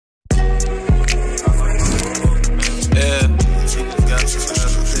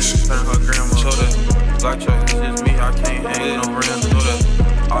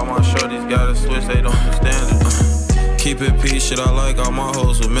switch, they don't understand it. Keep it peace, shit, I like all my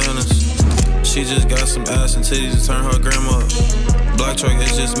hoes with manners. She just got some ass and titties to turn her grandma up. Black truck,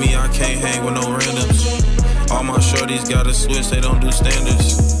 it's just me, I can't hang with no randoms. All my shorties got a switch, they don't do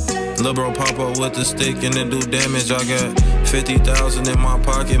standards. Lil' bro pop up with the stick and then do damage. I got 50,000 in my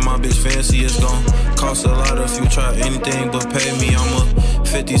pocket, my bitch fancy, it's gon' cost a lot if you try anything but pay me. I'm a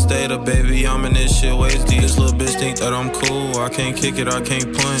 50 stater, baby, I'm in this shit waist deep. This little bitch think that I'm cool, I can't kick it, I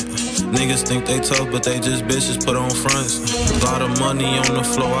can't punt. Niggas think they tough, but they just bitches put on fronts. A lot of money on the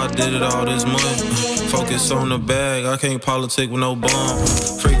floor, I did it all this month. Focus on the bag, I can't politic with no bum.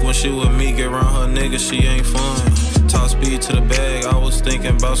 Freak when she with me, get around her niggas, she ain't fun. Top speed to the bag, I was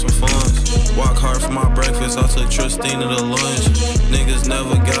thinking about some funds. Walk hard for my breakfast, I took Tristina to lunch. Niggas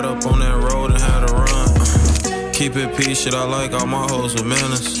never got up on that road and had to run. Keep it peace, shit, I like all my hoes with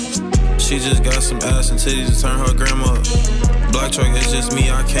manners. She just got some ass and titties to turn her grandma up. Black truck, it's just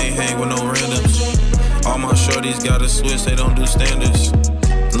me, I can't hang with no randoms. All my shorties got a switch, they don't do standards.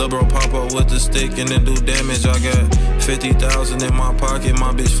 Lil' bro pop up with the stick and then do damage. I got 50,000 in my pocket,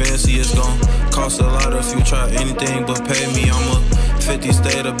 my bitch fancy, it's gon' cost a lot if you try anything but pay me. I'm a 50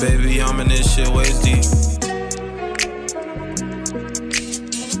 stater, baby, I'm in this shit waist deep.